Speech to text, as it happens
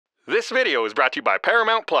This video is brought to you by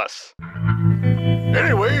Paramount Plus.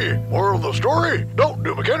 Anyway, moral of the story, don't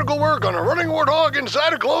do mechanical work on a running warthog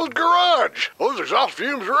inside a closed garage. Those exhaust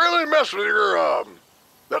fumes really mess with your,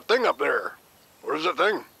 that thing up there. What is that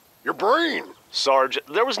thing? Your brain. Sarge,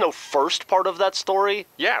 there was no first part of that story.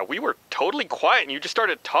 Yeah, we were totally quiet and you just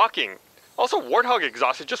started talking. Also, warthog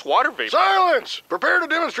exhaust is just water vapor. Silence! Prepare to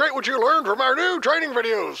demonstrate what you learned from our new training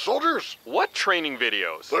videos, soldiers. What training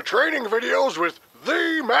videos? The training videos with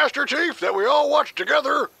the Master Chief that we all watched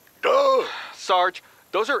together. Duh. Sarge,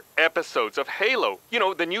 those are episodes of Halo. You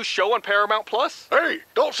know, the new show on Paramount Plus. Hey,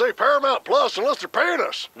 don't say Paramount Plus unless they're paying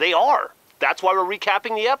us. They are. That's why we're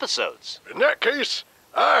recapping the episodes. In that case,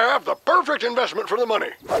 I have the perfect investment for the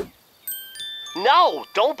money. No,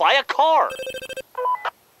 don't buy a car.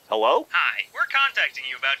 Hello? Hi, we're contacting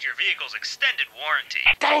you about your vehicle's extended warranty.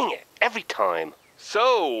 Dang it, every time.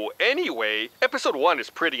 So, anyway, episode 1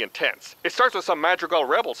 is pretty intense. It starts with some Madrigal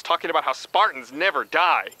rebels talking about how Spartans never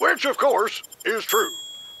die. Which, of course, is true.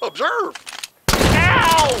 Observe.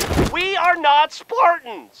 Ow! We are not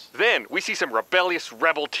Spartans! Then, we see some rebellious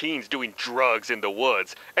rebel teens doing drugs in the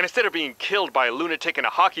woods, and instead of being killed by a lunatic in a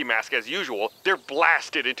hockey mask as usual, they're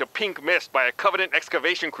blasted into pink mist by a Covenant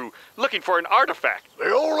excavation crew looking for an artifact.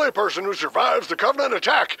 The only person who survives the Covenant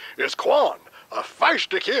attack is Quan, a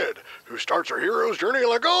feisty kid who starts her hero's journey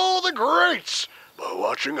like all the greats by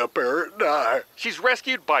watching a parrot die. She's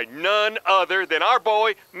rescued by none other than our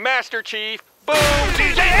boy, Master Chief. Boom!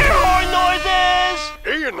 DJ air horn noises!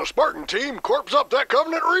 He and the Spartan team corpse up that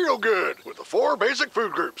Covenant real good with the 4 basic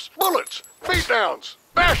food groups: bullets, beatdowns,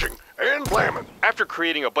 bashing, and blamming. After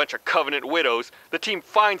creating a bunch of Covenant widows, the team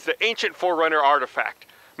finds the ancient Forerunner artifact.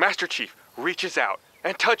 Master Chief reaches out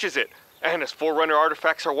and touches it, and as Forerunner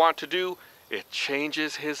artifacts are wont to do, it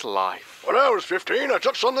changes his life. When I was 15, I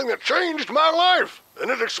touched something that changed my life,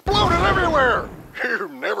 and it exploded everywhere. You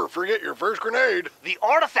never forget your first grenade. The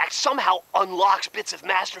artifact somehow unlocks bits of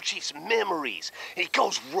Master Chief's memories. He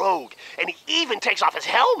goes rogue, and he even takes off his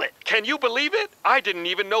helmet. Can you believe it? I didn't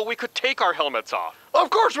even know we could take our helmets off. Of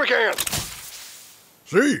course we can.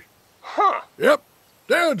 See? Huh. Yep.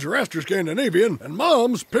 Dad's raster Scandinavian, and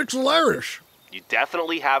Mom's pixel Irish. You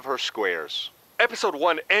definitely have her squares. Episode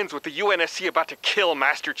 1 ends with the UNSC about to kill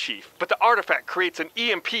Master Chief, but the artifact creates an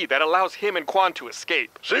EMP that allows him and Quan to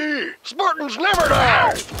escape. See? Spartans never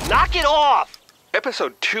die! Knock it off!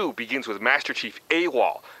 Episode 2 begins with Master Chief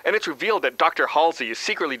AWOL, and it's revealed that Dr. Halsey is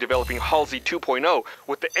secretly developing Halsey 2.0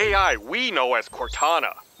 with the AI we know as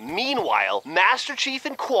Cortana. Meanwhile, Master Chief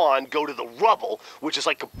and Quan go to the rubble, which is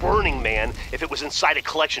like a Burning Man if it was inside a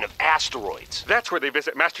collection of asteroids. That's where they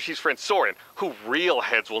visit Master Chief's friend Soren, who real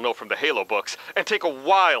heads will know from the Halo books, and take a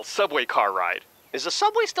wild subway car ride. Is a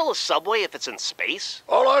subway still a subway if it's in space?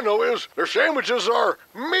 All I know is their sandwiches are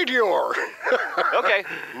meteor. Okay,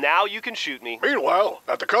 now you can shoot me. Meanwhile,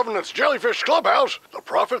 at the Covenant's Jellyfish Clubhouse, the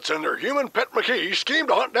Prophets and their human pet McKee scheme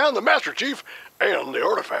to hunt down the Master Chief and the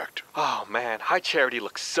artifact. Oh man, High Charity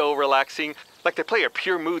looks so relaxing, like they play a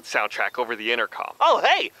Pure Mood soundtrack over the intercom. Oh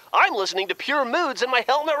hey, I'm listening to Pure Moods in my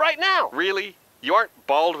helmet right now. Really? You aren't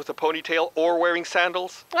bald with a ponytail or wearing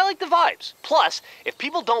sandals? I like the vibes. Plus, if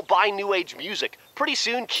people don't buy New Age music, pretty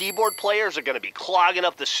soon keyboard players are going to be clogging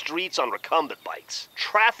up the streets on recumbent bikes.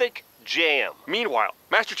 Traffic jam. Meanwhile,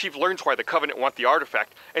 Master Chief learns why the Covenant want the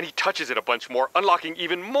artifact, and he touches it a bunch more, unlocking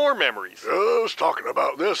even more memories. Just talking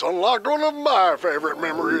about this unlocked one of my favorite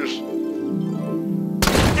memories.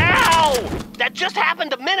 Ow! That just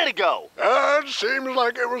happened a minute ago. It seems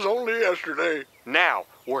like it was only yesterday. Now,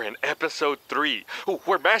 we're in episode 3,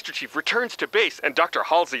 where Master Chief returns to base and Dr.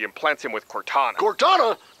 Halsey implants him with Cortana.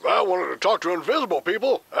 Cortana? If I wanted to talk to invisible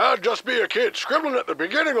people, I'd just be a kid scribbling at the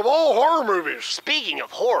beginning of all horror movies. Speaking of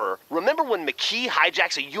horror, remember when McKee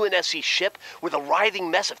hijacks a UNSC ship with a writhing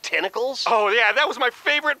mess of tentacles? Oh yeah, that was my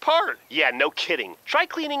favorite part. Yeah, no kidding. Try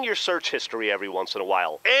cleaning your search history every once in a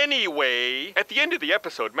while. Anyway, at the end of the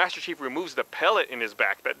episode, Master Chief removes the pellet in his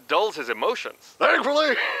back that dulls his emotions.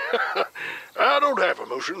 Thankfully, I don't have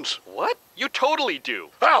emotions. What? You totally do.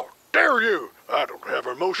 How dare you? I don't have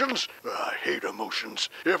emotions. I hate emotions.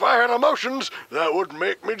 If I had emotions, that would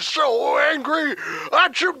make me so angry,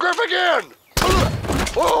 I'd shoot Grif again.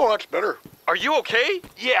 Oh, that's better. Are you okay?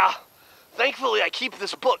 Yeah. Thankfully, I keep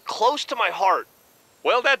this book close to my heart.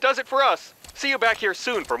 Well, that does it for us. See you back here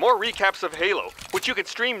soon for more recaps of Halo, which you can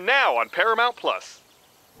stream now on Paramount Plus.